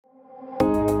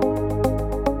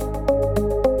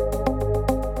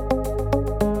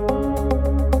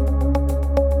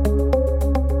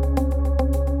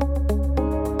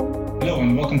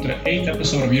8th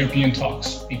episode of European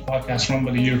Talks, a podcast run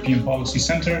by the European Policy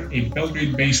Center, a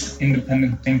Belgrade-based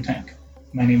independent think tank.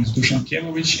 My name is Dusan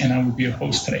Kjevovic, and I will be your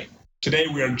host today. Today,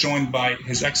 we are joined by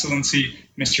His Excellency,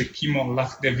 Mr. Kimmo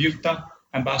Lahti-Virta,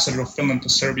 Ambassador of Finland to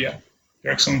Serbia.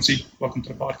 Your Excellency, welcome to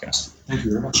the podcast. Thank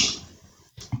you very much.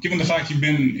 Given the fact you've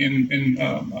been in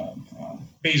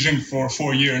Beijing for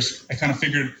 4 years, I kind of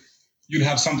figured you'd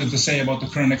have something to say about the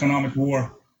current economic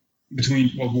war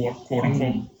between, war, quote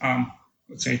unquote,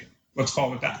 let's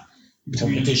call it that.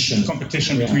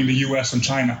 Competition between the US and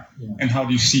China. Yeah. And how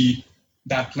do you see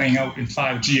that playing out in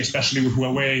 5G, especially with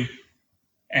Huawei,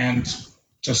 and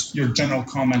just your general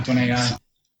comment on AI?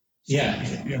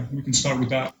 Yeah, we can start with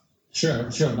that. Sure.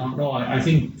 No, I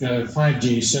think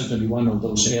 5G is certainly one of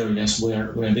those areas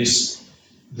where this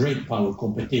great power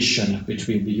competition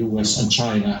between the US and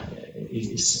China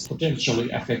is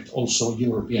potentially affect also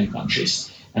European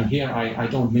countries. And here I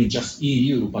don't mean just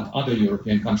EU, but other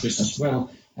European countries as well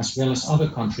as other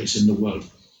countries in the world.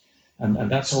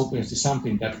 And that's obviously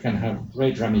something that can have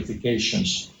great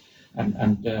ramifications.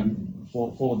 And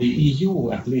for the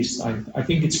EU, at least, I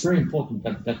think it's very important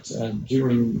that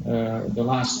during the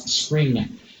last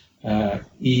spring,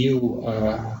 EU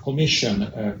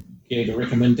Commission gave a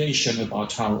recommendation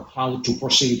about how to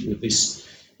proceed with this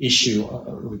issue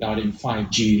regarding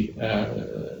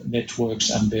 5G networks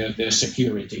and their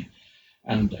security.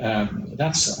 And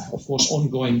that's, of course,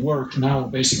 ongoing work. Now,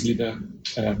 basically, the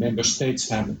member states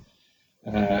have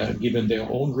given their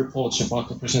own reports about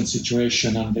the present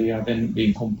situation, and they are then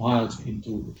being compiled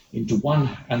into one.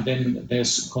 And then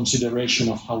there's consideration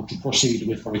of how to proceed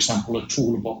with, for example, a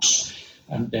toolbox,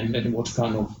 and then what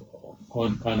kind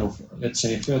of let's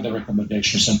say further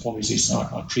recommendations and policies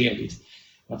are created.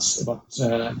 But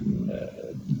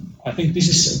I think this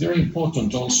is very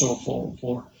important also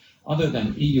for other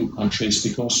than EU countries,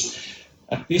 because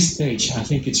at this stage, I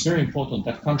think it's very important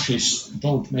that countries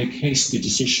don't make hasty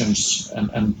decisions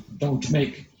and don't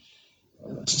make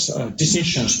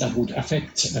decisions that would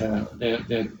affect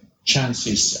their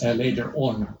chances later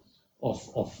on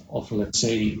of let's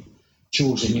say,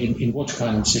 choosing in what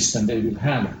kind of system they will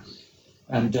have.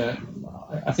 And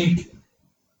I think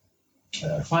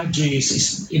 5G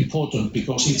is important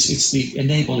because it's the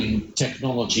enabling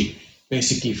technology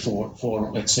basically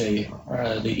for let's say,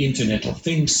 the Internet of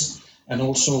Things, and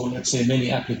also, let's say,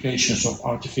 many applications of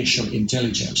artificial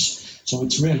intelligence. So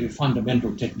it's really a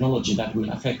fundamental technology that will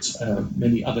affect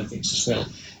many other things as well.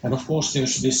 And of course,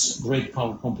 there's this great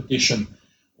power competition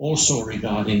also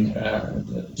regarding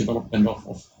the development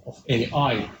of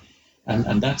AI.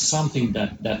 And that's something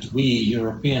that we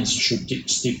Europeans should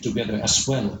stick together as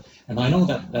well. And I know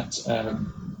that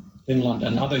Finland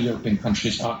and other European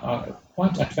countries are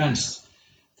quite advanced,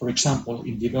 for example,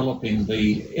 in developing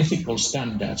the ethical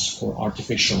standards for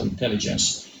artificial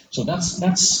intelligence. So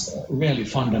that's really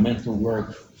fundamental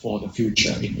work for the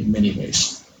future in many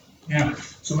ways. Yeah.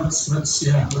 So let's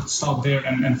stop there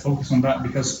and focus on that,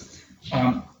 because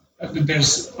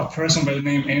there's a person by the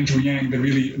name Andrew Yang that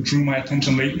really drew my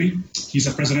attention lately. He's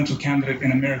a presidential candidate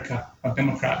in America, a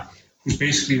Democrat, who's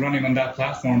basically running on that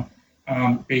platform,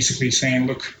 basically saying,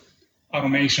 look,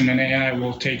 automation and AI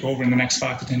will take over in the next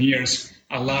 5 to 10 years.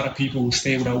 A lot of people will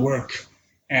stay without work,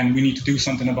 and we need to do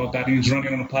something about that. And he's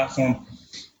running on a platform.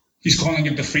 He's calling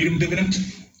it the freedom dividend,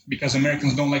 because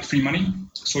Americans don't like free money.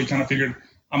 So he kind of figured,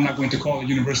 I'm not going to call it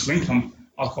universal income.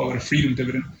 I'll call it a freedom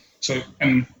dividend. So,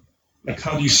 and like,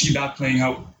 how do you see that playing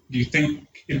out? Do you think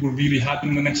it will really happen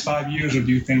in the next 5 years, or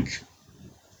do you think?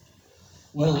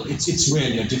 Well, it's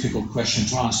really a difficult question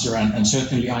to answer, and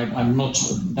certainly I'm not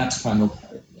that kind of,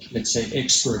 let's say,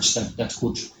 experts that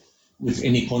could, with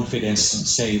any confidence,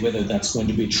 say whether that's going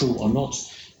to be true or not.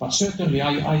 But certainly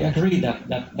I agree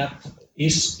that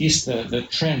is the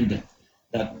trend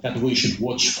that we should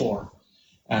watch for.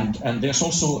 And there's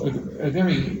also a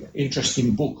very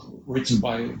interesting book written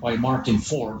by Martin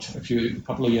Ford a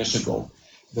couple of years ago,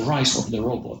 The Rise of the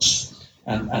Robots.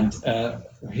 And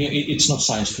here it's not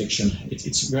science fiction.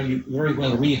 It's very, very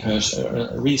well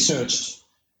researched,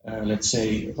 let's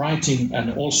say, writing,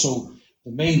 and also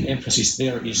the main emphasis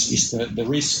there is the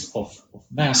risk of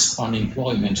mass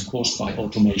unemployment caused by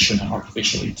automation and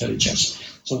artificial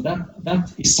intelligence. So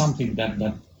that is something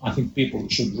that I think people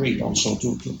should read also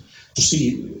to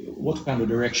see what kind of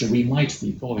direction we might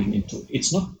be going into.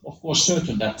 It's not, of course,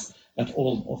 certain that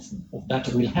all of that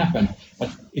will happen, but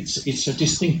it's a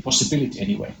distinct possibility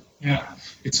anyway. Yeah,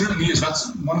 it certainly is.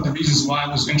 That's one of the reasons why I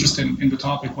was interested in the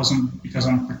topic. Wasn't because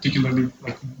I'm particularly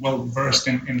well versed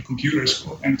in computers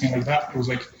or anything like that.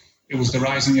 It was the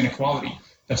rising inequality,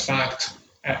 the fact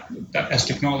that as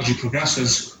technology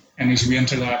progresses and as we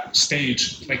enter that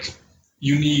stage,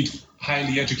 you need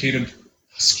highly educated,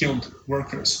 skilled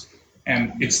workers.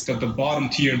 And it's the bottom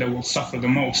tier that will suffer the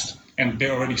most, and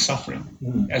they're already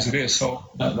suffering as it is. So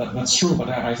that's true, but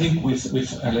I think with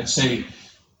let's say,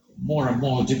 more and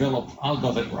more developed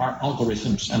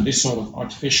algorithms and this sort of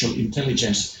artificial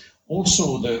intelligence,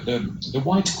 also the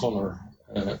white collar,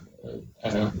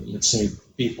 let's say,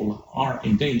 people are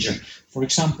in danger. For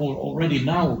example, already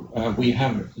now we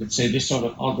have, let's say, this sort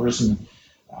of algorithm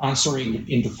answering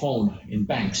into phone in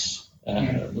banks,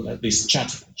 these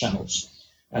chat channels.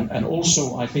 And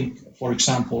also, I think, for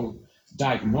example,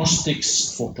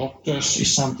 diagnostics for doctors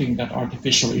is something that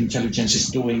artificial intelligence is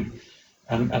doing.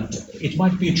 And it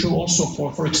might be true also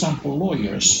for example,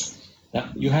 lawyers,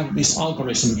 that you have these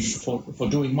algorithms for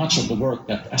doing much of the work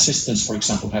that assistants, for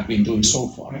example, have been doing so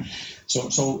far.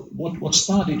 So what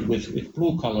started with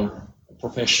blue-collar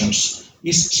professions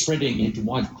is spreading into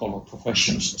white-collar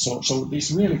professions. So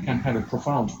this really can have a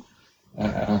profound,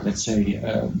 let's say,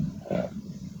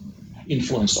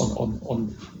 influence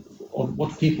on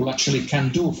what people actually can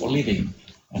do for living,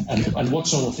 and what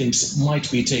sort of things might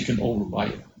be taken over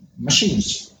by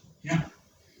machines. Yeah,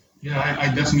 I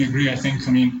definitely agree. I think,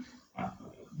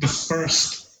 the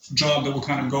first job that will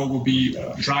kind of go will be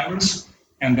drivers,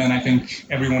 and then I think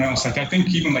everyone else. I think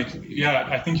even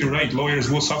I think you're right. Lawyers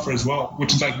will suffer as well,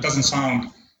 which doesn't sound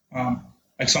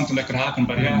like something that could happen.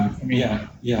 But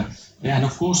and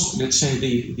of course, let's say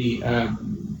the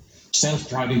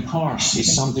self-driving cars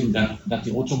is something that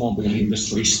the automobile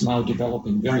industry is now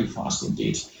developing very fast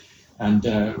indeed. And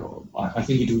I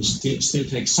think it will still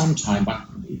take some time, but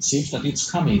it seems that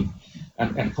it's coming.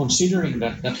 And considering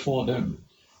that for the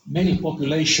many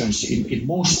populations in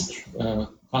most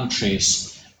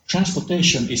countries,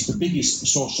 transportation is the biggest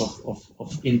source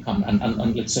of income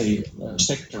and let's say,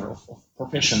 sector of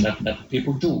profession that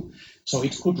people do. So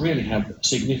it could really have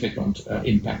significant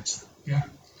impact. Yeah.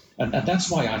 And that's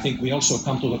why I think we also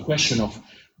come to the question of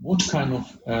what kind of,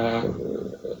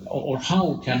 or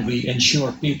how can we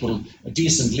ensure people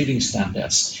decent living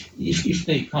standards if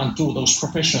they can't do those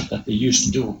professions that they used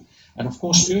to do. And of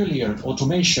course, earlier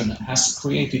automation has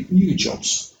created new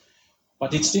jobs,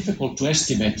 but it's difficult to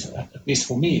estimate. At least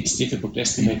for me, it's difficult to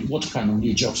estimate what kind of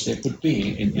new jobs there could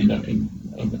be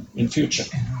in future.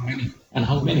 And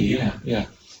how many? Yeah.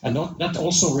 And that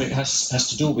also has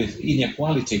to do with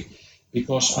inequality,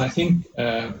 because I think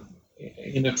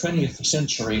in the 20th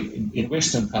century, in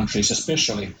Western countries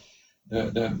especially,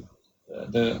 the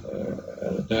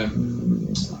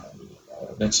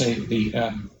let's say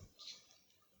the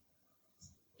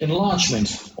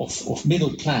enlargement of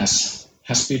middle class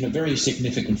has been a very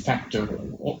significant factor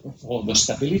for the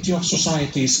stability of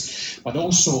societies, but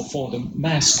also for the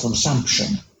mass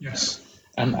consumption. Yes.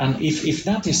 And if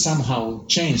that is somehow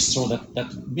changed so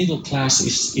that middle class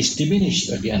is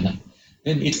diminished again,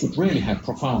 then it could really have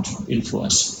profound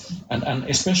influence. And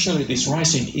especially this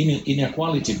rising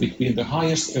inequality between the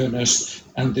highest earners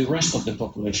and the rest of the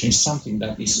population is something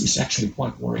that is actually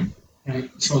quite worrying.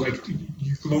 Right. So,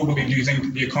 globally, do you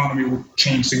think the economy will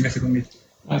change significantly?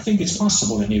 I think it's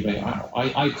possible anyway.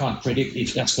 I can't predict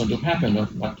if that's going to happen,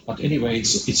 but anyway,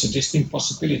 it's a distinct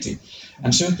possibility.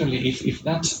 And certainly, if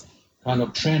that kind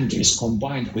of trend is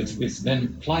combined with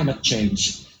then climate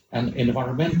change and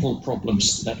environmental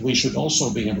problems that we should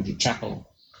also be able to tackle,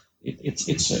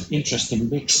 it's an interesting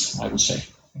mix, I would say.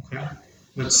 Okay,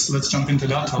 let's jump into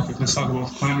that topic. Let's talk about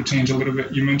climate change a little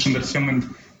bit. You mentioned that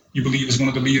Finland, you believe, is one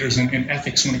of the leaders in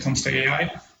ethics when it comes to AI.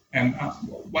 And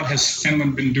what has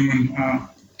Finland been doing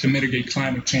to mitigate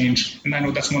climate change? And I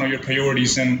know that's one of your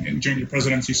priorities during your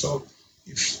presidency. So,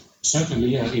 certainly,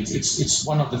 yeah, it's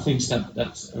one of the things that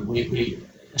we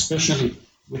especially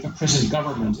with the present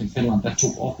government in Finland that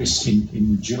took office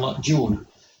in June,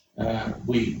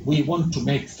 we want to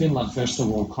make Finland, first of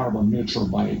all, carbon neutral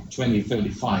by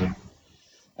 2035.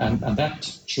 And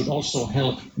that should also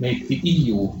help make the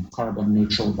EU carbon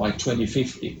neutral by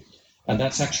 2050. And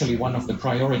that's actually one of the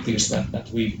priorities that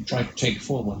we try to take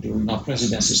forward during our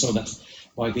presidency, so that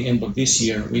by the end of this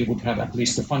year, we would have at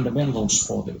least the fundamentals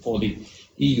for the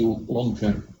EU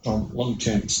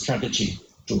long-term strategy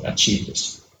to achieve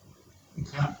this.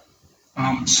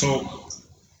 Okay. So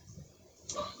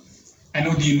I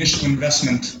know the initial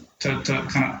investment to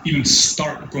kind of even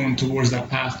start going towards that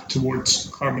path towards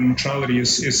carbon neutrality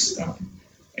is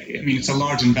it's a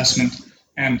large investment.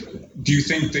 And do you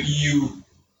think the EU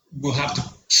will have to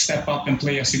step up and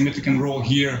play a significant role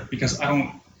here? Because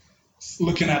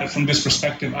looking at it from this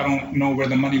perspective, I don't know where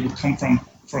the money would come from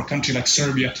for a country like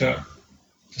Serbia to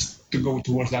go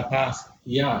towards that path.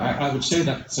 Yeah, I would say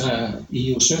that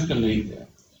EU certainly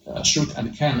should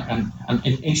and can and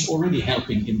is already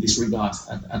helping in this regard.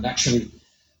 And actually,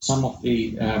 some of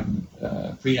the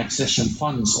pre-accession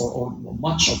funds or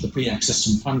much of the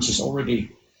pre-accession funds is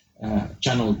already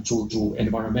channeled to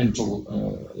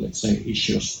environmental, let's say,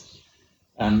 issues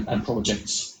and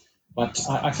projects. But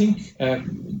I think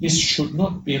this should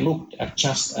not be looked at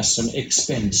just as an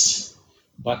expense,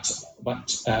 but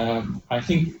I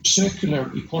think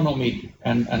circular economy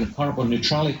and carbon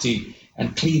neutrality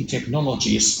and clean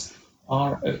technologies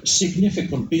are a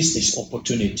significant business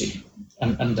opportunity.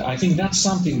 And I think that's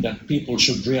something that people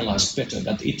should realize better,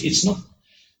 that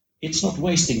it's not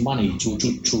wasting money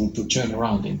to turn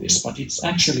around in this, but it's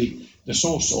actually the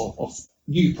source of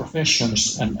new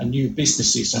professions and new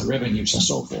businesses and revenues and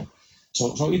so forth.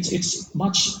 So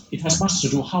it has much to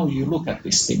do how you look at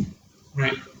this thing.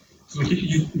 Right. So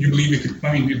you believe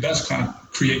it does kind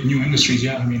of create new industries,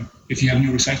 yeah. I mean, if you have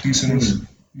new recycling centers,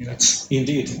 that's...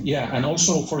 Indeed, yeah. And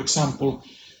also, for example,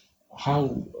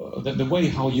 how the way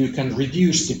how you can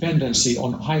reduce dependency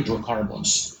on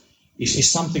hydrocarbons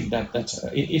is something that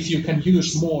if you can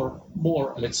use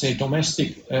more, let's say,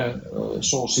 domestic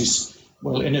sources,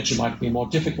 well, energy might be more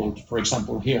difficult, for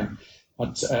example, here.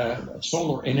 But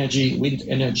solar energy, wind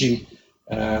energy,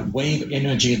 wave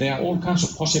energy, there are all kinds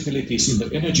of possibilities in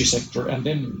the energy sector. And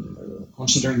then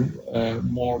considering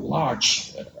more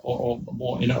large or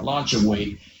more in a larger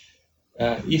way,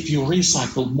 if you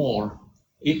recycle more,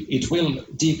 it will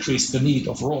decrease the need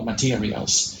of raw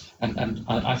materials. And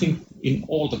I think in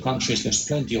all the countries, there's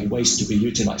plenty of ways to be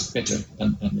utilized better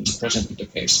than is presently the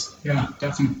case. Yeah,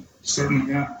 definitely,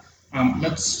 certainly, yeah.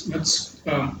 Let's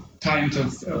tie into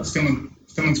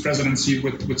Finland's presidency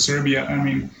with Serbia. I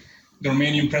mean, the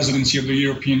Romanian presidency of the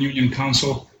European Union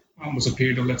Council was a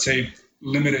period of, let's say,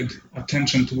 limited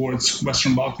attention towards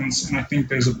Western Balkans, and I think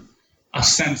there's a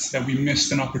sense that we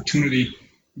missed an opportunity,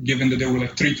 given that there were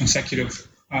like 3 consecutive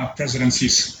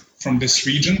presidencies from this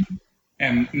region.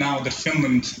 And now that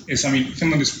Finland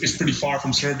is pretty far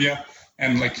from Serbia,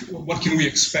 and like, what can we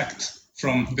expect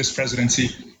from this presidency?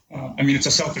 It's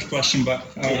a selfish question, but...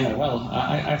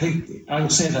 I think I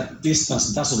would say that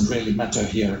distance doesn't really matter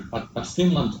here, but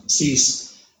Finland sees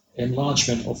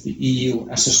enlargement of the EU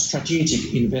as a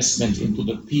strategic investment into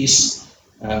the peace,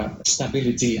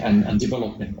 stability and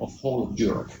development of whole of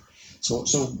Europe. So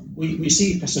we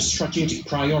see it as a strategic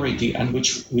priority, and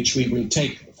which we will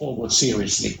take forward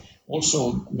seriously.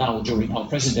 Also now during our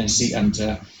presidency, and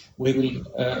we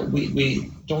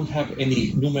don't have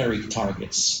any numeric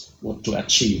targets what to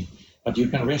achieve, but you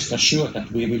can rest assured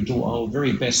that we will do our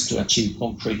very best to achieve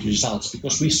concrete results,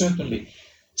 because we certainly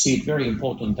see it very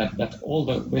important that all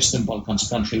the Western Balkans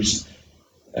countries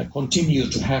continue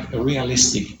to have a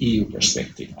realistic EU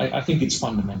perspective. I think it's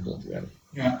fundamental, really.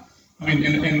 Yeah, I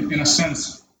mean, in a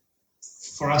sense,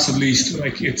 for us at least,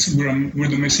 like we're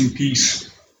the missing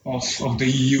piece of the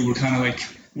EU. We're kind of like,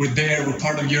 we're there, we're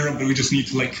part of Europe, but we just need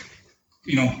to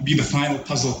be the final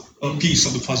puzzle, a piece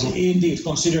of the puzzle. Indeed,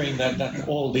 considering that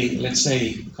all the, let's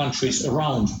say, countries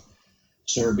around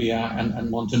Serbia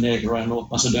and Montenegro and North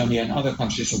Macedonia and other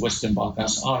countries of Western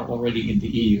Balkans are already in the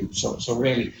EU. So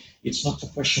really, it's not a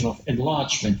question of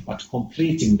enlargement, but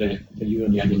completing the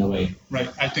union in a way. Right.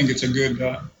 I think it's a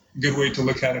good way to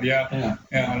look at it. Yeah.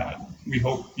 And we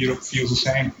hope Europe feels the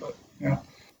same. But yeah.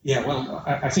 Yeah, well,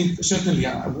 I think certainly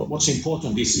what's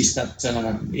important is that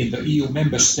in the EU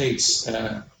member states,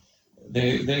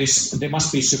 there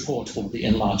must be support for the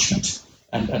enlargement.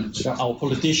 And our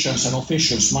politicians and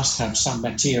officials must have some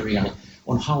material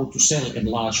on how to sell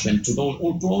enlargement to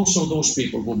also those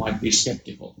people who might be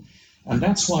skeptical. And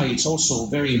that's why it's also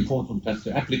very important that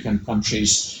the applicant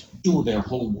countries do their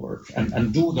homework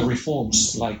and do the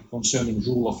reforms like concerning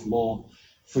rule of law,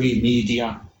 free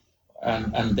media,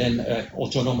 and then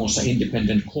autonomous and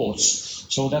independent courts,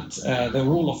 so that the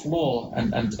rule of law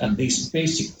and these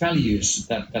basic values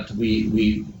that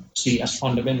we see as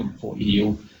fundamental for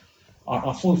EU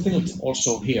are fulfilled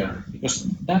also here, because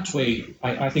that way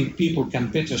I think people can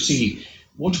better see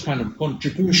what kind of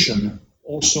contribution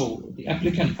also the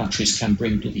applicant countries can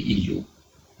bring to the EU.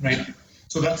 Right.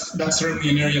 So that's certainly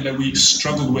an area that we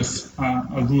struggled with,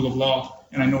 a rule of law,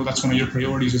 and I know that's one of your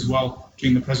priorities as well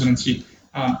during the presidency.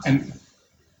 And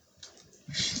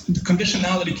the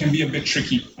conditionality can be a bit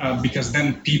tricky because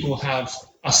then people have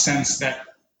a sense that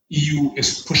EU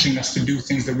is pushing us to do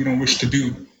things that we don't wish to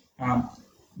do.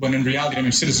 But in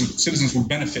reality, citizens will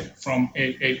benefit from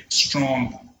a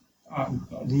strong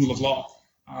rule of law.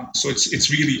 So it's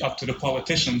really up to the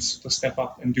politicians to step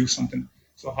up and do something.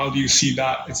 So how do you see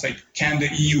that? It's like, can the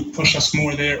EU push us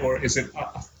more there, or is it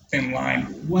a thin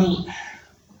line? Well,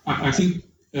 I think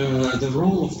the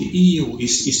role of the EU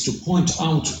is to point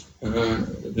out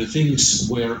the things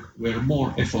where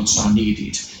more efforts are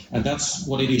needed. And that's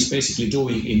what it is basically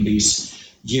doing in these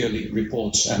yearly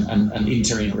reports and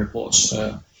interim reports.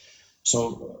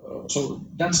 So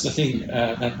that's the thing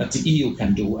that the EU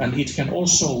can do. And it can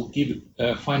also give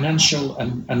financial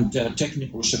and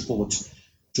technical support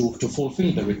to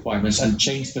fulfill the requirements and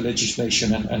change the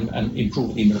legislation and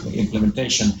improve the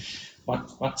implementation.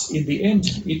 But in the end,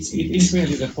 it is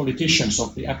really the politicians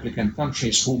of the applicant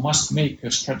countries who must make a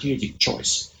strategic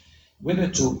choice, whether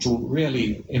to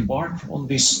really embark on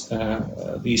these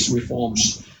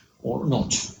reforms or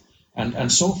not.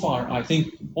 And so far, I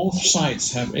think both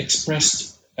sides have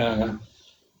expressed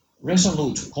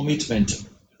resolute commitment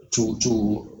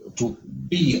to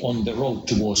be on the road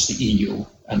towards the EU.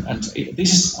 And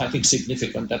this is, I think,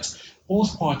 significant that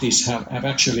both parties have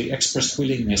actually expressed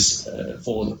willingness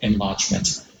for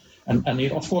enlargement. And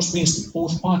it, of course, means that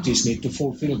both parties need to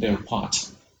fulfill their part.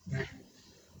 Right.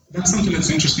 That's something that's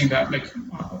interesting, that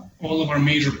all of our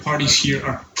major parties here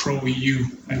are pro-EU,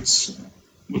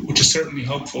 which is certainly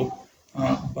helpful.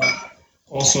 But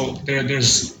also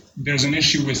there's an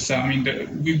issue with,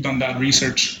 we've done that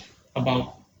research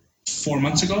about 4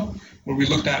 months ago, where we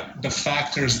looked at the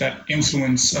factors that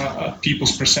influence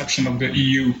people's perception of the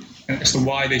EU and as to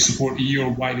why they support EU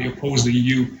or why they oppose the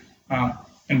EU.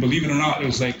 And believe it or not, it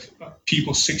was like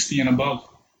people 60 and above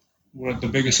were the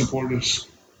biggest supporters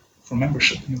for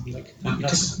membership. And be like,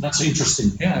 that's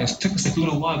interesting. Yeah, it took us like a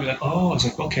little while to be like, oh, I was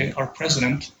like, okay, our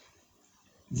president,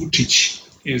 Vučić,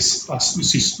 he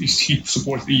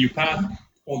supports the EU path.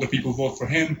 Older people vote for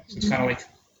him. So it's kind of like,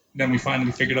 then we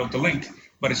finally figured out the link.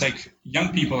 But it's like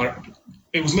young people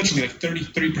it was literally like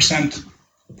 33%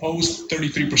 opposed,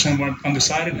 33% were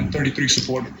undecided, and 33%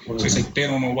 supported. So it's like they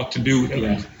don't know what to do.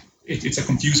 Yeah. It's a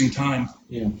confusing time.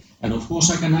 Yeah, and of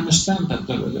course I can understand that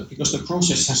because the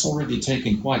process has already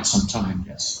taken quite some time.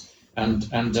 Yes. And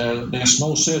there's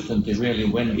no certainty really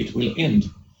when it will end.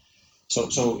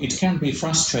 So it can be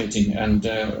frustrating, and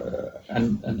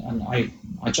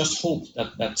I just hope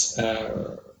that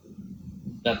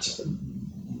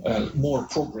more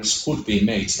progress could be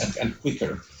made and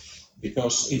quicker,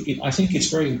 because I think it's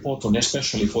very important,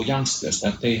 especially for youngsters,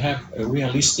 that they have a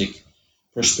realistic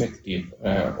perspective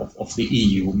of the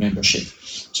EU membership,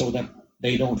 so that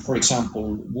they don't, for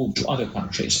example, move to other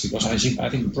countries, because I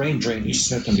think brain drain is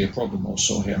certainly a problem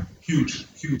also here. Huge.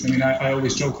 I mean, I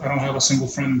always joke, I don't have a single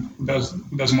friend who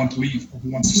doesn't want to leave or who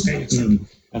wants to stay.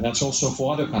 And that's also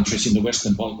for other countries in the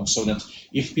Western Balkans, so that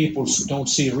if people don't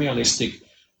see realistic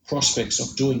prospects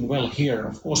of doing well here,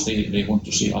 of course they want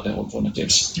to see other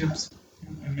alternatives. Yes,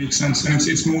 it makes sense. And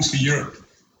it's mostly Europe.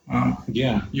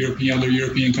 Other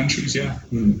European countries,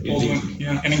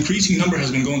 an increasing number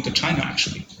has been going to China,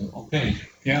 actually. Okay.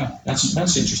 Yeah.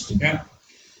 That's interesting. Yeah.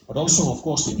 But also, of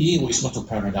course, the EU is not a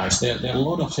paradise. There are a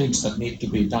lot of things that need to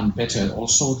be done better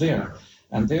also there.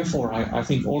 And therefore, I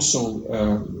think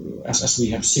also, as we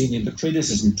have seen in the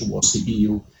criticism towards the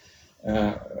EU,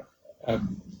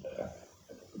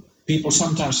 people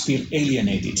sometimes feel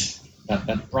alienated,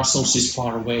 that Brussels is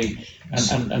far away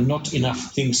and not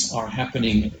enough things are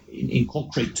happening in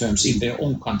concrete terms in their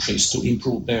own countries to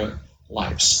improve their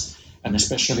lives. And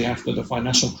especially after the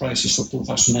financial crisis of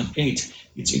 2008,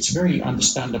 it's very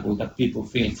understandable that people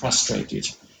feel frustrated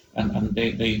and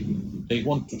they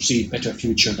want to see a better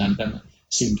future than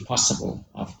seemed possible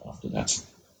after that.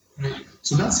 Right.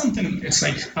 So that's something, it's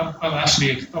like,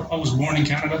 I was born in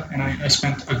Canada and I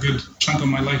spent a good chunk of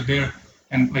my life there.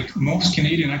 And like most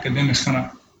Canadian academics kind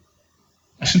of,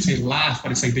 I shouldn't say laugh,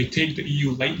 but it's like they take the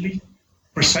EU lightly,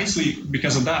 precisely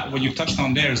because of that. What you touched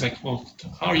on there is like, well,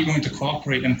 how are you going to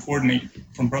cooperate and coordinate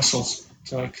from Brussels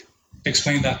to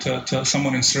explain that to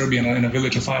someone in Serbia in a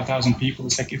village of 5,000 people?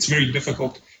 It's like, it's very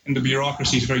difficult and the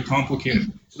bureaucracy is very complicated.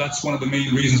 So that's one of the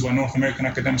main reasons why North American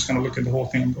academics kind of look at the whole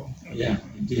thing and go. Yeah,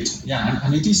 indeed. Yeah,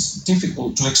 and it is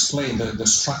difficult to explain the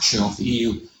structure of the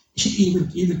EU,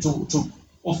 even to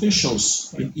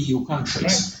officials in EU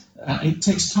countries. Right. It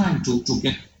takes time to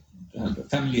get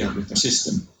familiar with the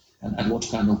system and what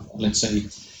kind of, let's say,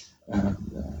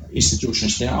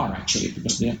 institutions there are actually,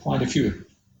 because there are quite a few.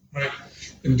 Right.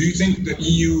 And do you think the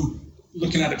EU,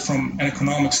 looking at it from an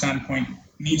economic standpoint,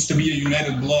 needs to be a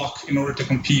united bloc in order to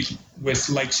compete with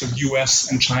likes of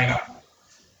US and China?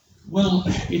 Well,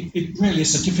 it really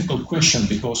is a difficult question,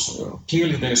 because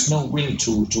clearly there's no will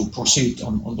to proceed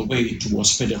on the way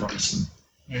towards federalism.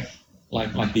 Yeah.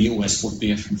 Like the US would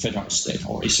be a federal state,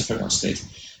 or is a federal state,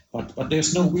 but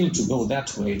there's no will to go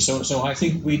that way. So I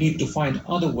think we need to find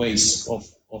other ways of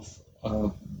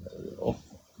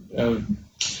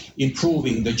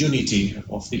improving the unity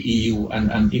of the EU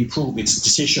and improve its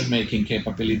decision-making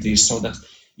capabilities so that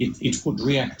it could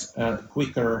react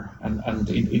quicker and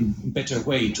in better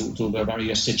way to the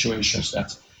various situations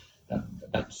that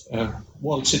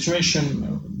world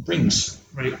situation brings.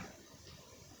 Right.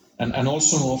 And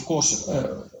also, of course,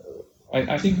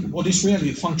 I think what is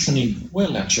really functioning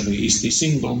well actually is the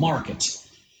single market.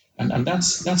 And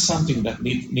that's something that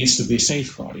needs to be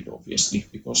safeguarded, obviously,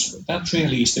 because that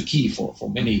really is the key for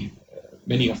many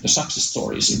of the success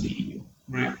stories in the EU.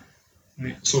 Right.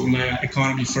 So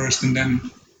economy first, and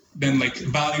then like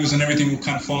values and everything will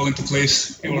kind of fall into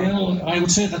place. Well, I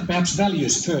would say that perhaps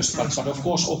values first, but of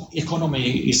course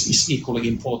economy is equally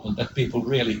important. That people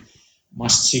really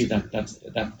must see that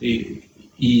the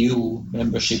EU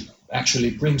membership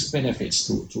actually brings benefits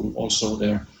to also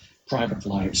their private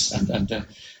lives.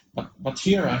 But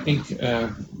here I think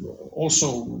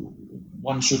also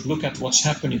one should look at what's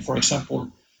happening, for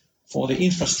example, for the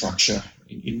infrastructure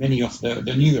in many of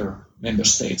the newer member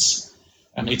states.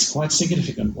 And it's quite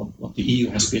significant what the EU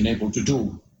has been able to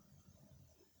do.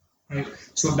 Right.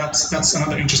 So that's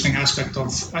another interesting aspect of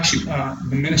actually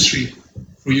the Ministry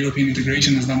for European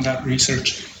Integration has done that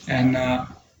research, and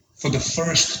for the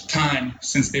first time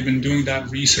since they've been doing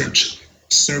that research,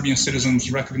 Serbian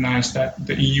citizens recognize that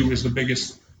the EU is the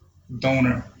biggest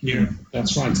donor here.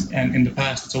 That's right. And in the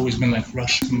past, it's always been like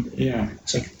Russia. Yeah.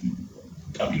 It's like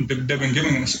they've been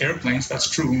giving us airplanes. That's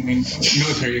true. I mean,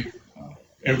 military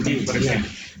airplanes, but it's like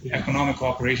economic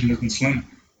cooperation has been slim.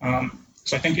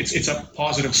 So I think it's a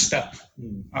positive step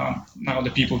now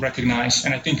that people recognize,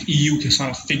 and I think EU has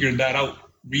kind of figured that out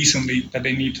recently, that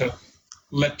they need to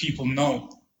let people know,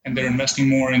 and they're investing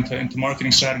more into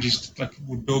marketing strategies, like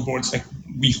with billboards, like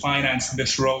we financed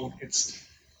this road. It's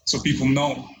so people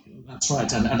know. That's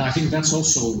right, and I think that's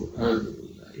also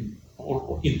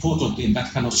important in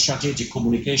that kind of strategic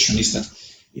communication is that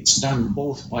it's done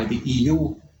both by the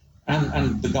EU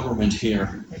and the government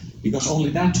here, because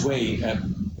only that way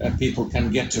people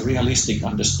can get a realistic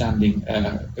understanding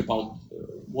about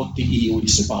what the EU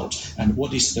is about and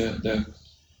what is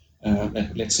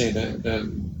let's say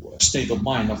the state of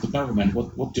mind of the government,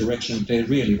 what direction they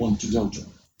really want to go to.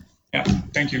 Yeah,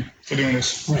 thank you for doing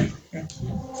this. Right.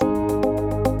 Yeah.